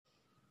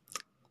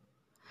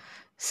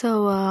So,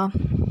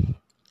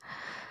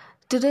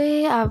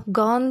 today I've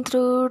gone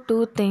through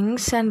two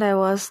things and I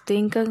was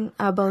thinking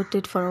about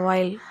it for a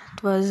while.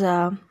 It was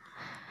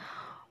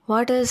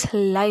what is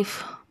life?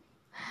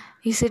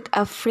 Is it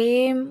a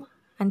frame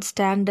and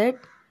standard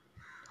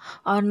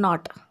or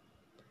not?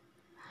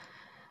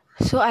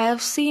 So, I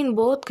have seen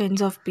both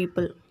kinds of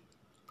people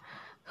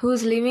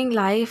who's living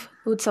life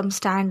with some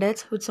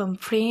standards, with some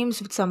frames,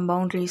 with some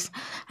boundaries.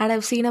 And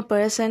I've seen a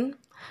person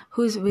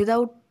who's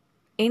without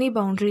any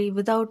boundary,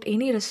 without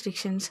any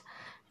restrictions.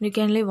 You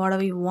can live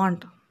whatever you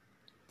want.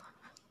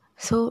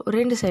 So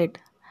ரெண்டு side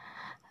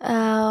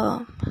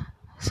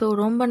so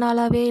ரொம்ப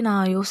நாளாகவே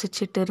நான்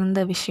யோசிச்சுட்டு இருந்த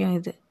விஷயம்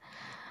இது.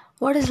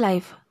 What is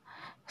life?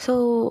 So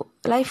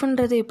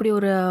லைஃப்ன்றது எப்படி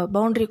ஒரு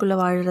பவுண்ட்ரிக்குள்ளே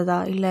வாழ்கிறதா,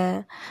 இல்லை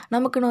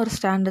நமக்குன்னு ஒரு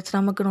ஸ்டாண்டர்ட்ஸ்,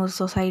 நமக்குன்னு ஒரு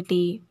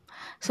சொசைட்டி,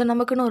 ஸோ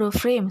நமக்குன்னு ஒரு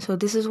frame. So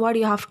this is what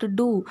you have to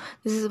two,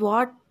 this is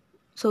what,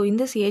 so in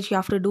this age you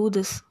have to do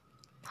this,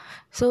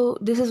 so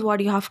this is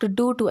what you have to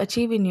two to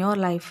achieve in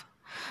your life.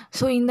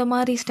 So இந்த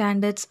மாதிரி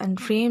standards and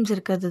frames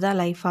இருக்கிறது தான்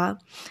லைஃபா?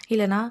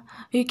 இல்லைனா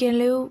you can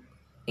live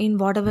in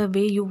whatever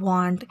way you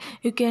want,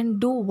 you can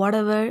do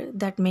whatever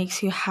that makes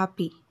you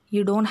happy.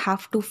 You don't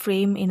have to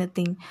frame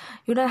anything,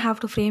 you don't have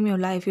to frame your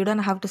life, you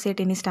don't have to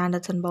set any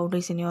standards and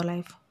boundaries in your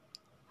life.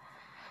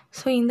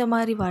 So இந்த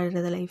மாதிரி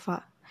வாழ்கிறது லைஃபா?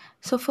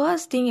 So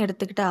first thing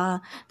எடுத்துக்கிட்டா,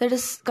 that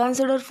is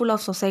considered full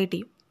of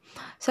society.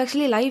 So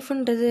actually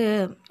லைஃப்ன்றது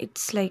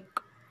it's like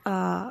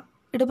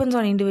it depends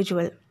on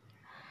individual.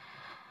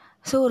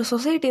 So ஒரு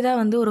society தான்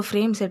வந்து ஒரு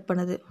frame set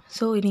பண்ணுது.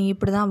 So நீ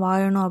இப்படி தான்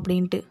வாழணும்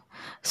அப்படின்ட்டு.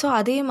 ஸோ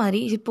அதே மாதிரி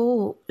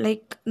இப்போது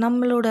லைக்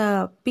நம்மளோட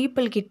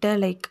பீப்புள்கிட்ட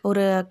லைக்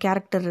ஒரு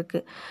கேரக்டர்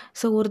இருக்குது.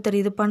 ஸோ ஒருத்தர்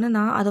இது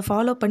பண்ணுனா அதை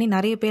ஃபாலோ பண்ணி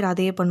நிறைய பேர்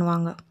அதையே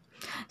பண்ணுவாங்க.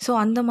 ஸோ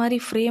அந்த மாதிரி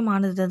ஃப்ரேம்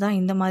ஆனது தான்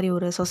இந்த மாதிரி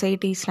ஒரு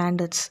சொசைட்டி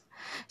ஸ்டாண்டர்ட்ஸ்.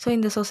 ஸோ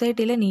இந்த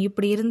சொசைட்டியில் நீ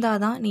இப்படி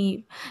இருந்தால் தான், நீ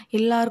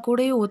எல்லார்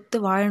கூடயும் ஒத்து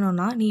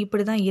வாழணும்னா நீ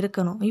இப்படி தான்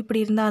இருக்கணும்,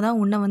 இப்படி இருந்தால் தான்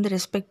உன்னை வந்து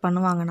ரெஸ்பெக்ட்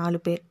பண்ணுவாங்க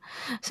 4 பேர்.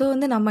 ஸோ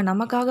வந்து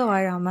நமக்காக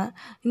வாழாமல்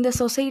இந்த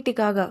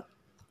சொசைட்டிக்காக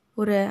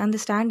ஒரு அந்த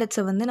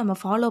ஸ்டாண்டர்ட்ஸை வந்து நம்ம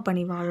ஃபாலோ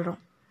பண்ணி வாழ்கிறோம்.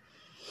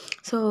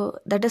 So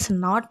that is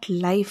not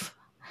life.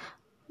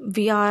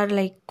 We are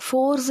like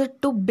forced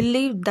to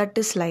believe that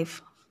is life.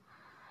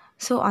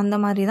 So அந்த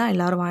மாதிரி தான்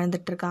எல்லோரும்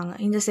வாழ்ந்துட்டுருக்காங்க.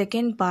 இந்த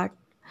second part,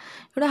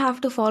 you don't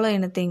have to follow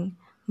any thing,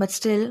 but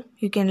still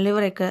you can live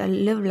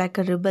like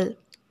a rebel.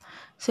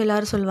 So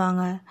எல்லோரும்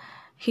சொல்லுவாங்க,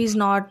 he is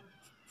not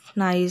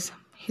nice,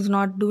 he's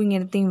not doing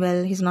anything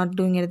well, he's not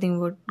doing anything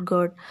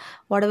good,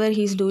 whatever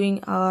he's doing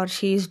or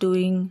she is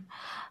doing,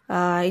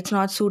 it's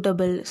not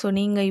suitable. So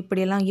நீங்கள்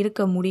இப்படியெல்லாம்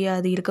இருக்க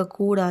முடியாது,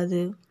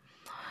 இருக்கக்கூடாது.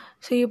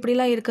 So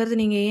இப்படிலாம் இருக்கிறது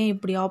நீங்கள் ஏன்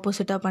இப்படி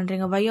ஆப்போசிட்டாக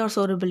பண்ணுறீங்க? why you are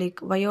so rebellic,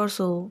 why you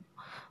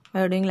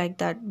are doing like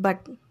that? But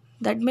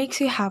that makes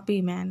you happy,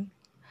 man.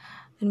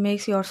 It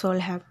makes your soul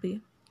happy.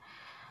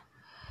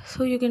 So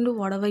you can do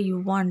whatever you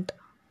want.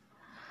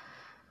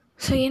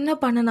 So என்ன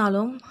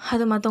பண்ணினாலும்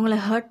அது மற்றவங்கள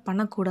ஹர்ட்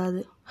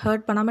பண்ணக்கூடாது.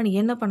 Hurt பண்ணாமல் நீ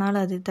என்ன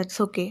பண்ணாலும் அது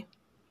that's okay,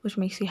 which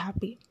makes you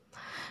happy.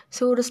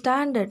 So ஒரு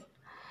ஸ்டாண்டர்ட்.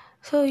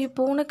 ஸோ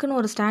இப்போ உனக்குன்னு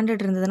ஒரு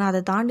ஸ்டாண்டர்ட் இருந்ததுன்னா அதை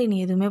தாண்டி நீ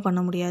எதுவுமே பண்ண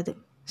முடியாது.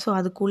 ஸோ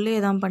அதுக்குள்ளே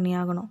தான்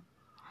பண்ணியாகணும்.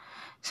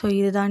 ஸோ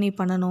இதுதான் நீ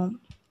பண்ணணும்.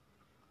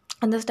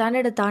 அந்த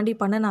ஸ்டாண்டர்டை தாண்டி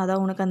பண்ணினா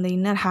தான் உனக்கு அந்த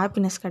இன்னர்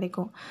ஹாப்பினஸ்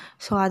கிடைக்கும்.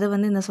 ஸோ அதை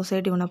வந்து இந்த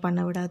சொசைட்டி உன்னை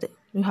பண்ண விடாது.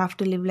 You have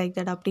to live like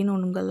that அப்படின்னு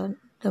உங்களை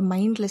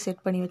மைண்டில்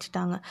செட் பண்ணி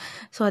வச்சுட்டாங்க.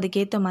 ஸோ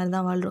அதுக்கேற்ற மாதிரி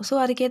தான் வாழ்கிறோம். ஸோ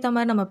அதுக்கேற்ற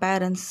மாதிரி நம்ம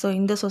பேரண்ட்ஸ், ஸோ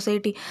இந்த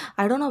society,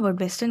 I don't know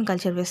about western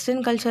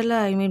கல்ச்சரில்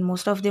ஐ mean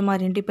most of them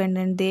are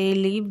independent. They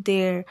leave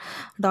there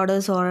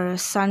daughters R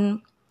Sun,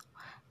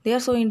 they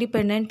are so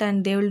independent and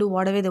they will do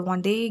whatever they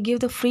want, they give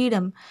the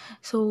freedom.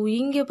 So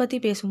இங்கே பற்றி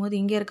பேசும்போது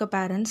இங்கே இருக்க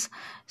parents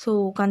so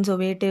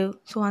conservative.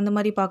 So அந்த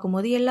மாதிரி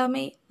பார்க்கும்போது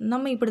எல்லாமே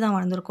நம்ம இப்படி தான்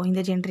வாழ்ந்துருக்கோம்.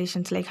 இந்த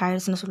ஜென்ரேஷன்ஸ் லைக்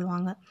ஹையர்ஸ்னு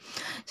சொல்லுவாங்க.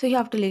 So you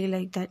have to live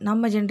like that.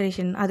 நம்ம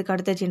ஜென்ரேஷன், அதுக்கு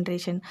அடுத்த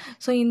ஜென்ரேஷன்,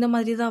 ஸோ இந்த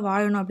மாதிரி தான்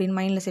வாழணும் அப்படின்னு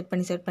மைண்டில்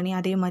செட் பண்ணி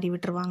அதே மாதிரி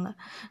விட்டுருவாங்க.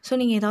 ஸோ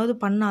நீங்கள் ஏதாவது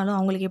பண்ணாலும்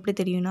அவங்களுக்கு எப்படி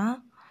தெரியும்னா,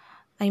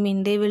 ஐ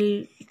மீன் they will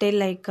tell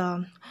like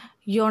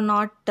you are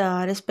not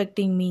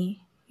respecting me,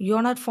 you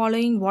are not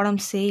following what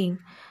I'm saying.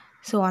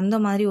 So அந்த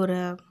மாதிரி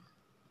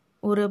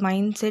ஒரு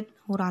மைண்ட் செட்,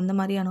 அந்த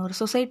மாதிரியான ஒரு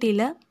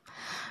சொசைட்டியில்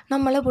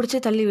நம்மளை பிடிச்சி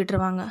தள்ளி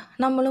விட்டுருவாங்க.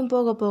 நம்மளும்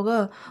போக போக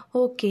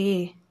ஓகே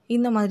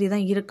இந்த மாதிரி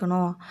தான்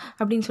இருக்கணும்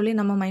அப்படின்னு சொல்லி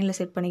நம்ம மைண்டில்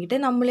செட் பண்ணிக்கிட்டு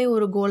நம்மளே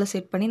ஒரு கோலை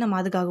செட் பண்ணி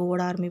நம்ம அதுக்காக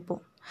ஓட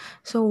ஆரம்பிப்போம்.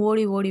 ஸோ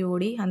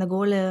ஓடி அந்த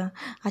கோலை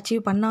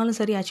அச்சீவ் பண்ணாலும்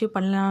சரி, அச்சீவ்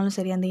பண்ணலாலும்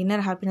சரி, அந்த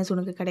இன்னர் ஹாப்பினஸ்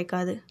உனக்கு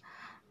கிடைக்காது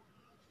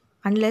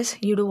unless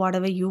you two what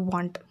ever you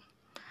want.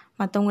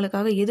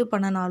 மற்றவங்களுக்காக எது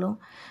பண்ணனாலும்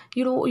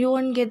you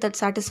won't get that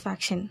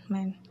satisfaction,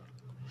 man.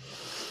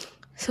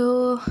 So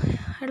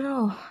I don't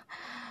know.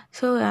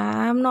 So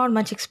I'm not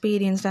much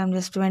experienced. I'm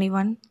just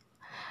 21.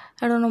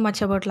 I don't know much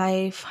about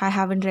life. I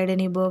haven't read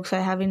any books.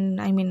 I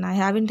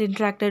haven't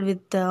interacted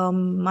with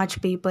much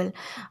people.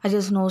 I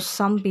just know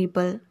some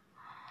people.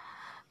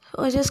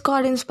 So I just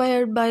got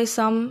inspired by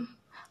some.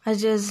 I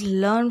just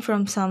learned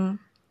from some.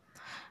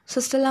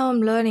 So still now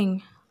I'm learning.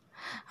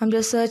 I'm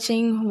just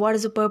searching what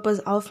is the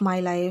purpose of my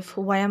life.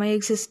 Why am I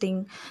existing?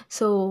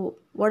 So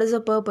what is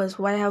the purpose?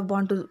 Why I have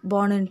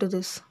born into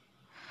this?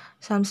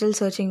 So I'm still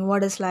searching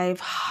what is life,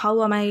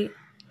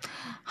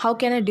 How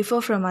can I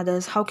differ from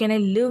others? How can I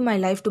live my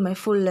life to my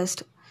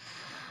fullest?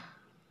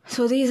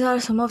 So these are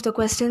some of the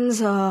questions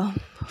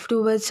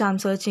to which I'm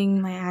searching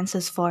my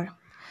answers for.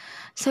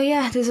 So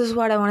yeah, this is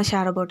what I want to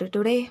share about it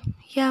today.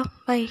 Yeah,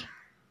 bye.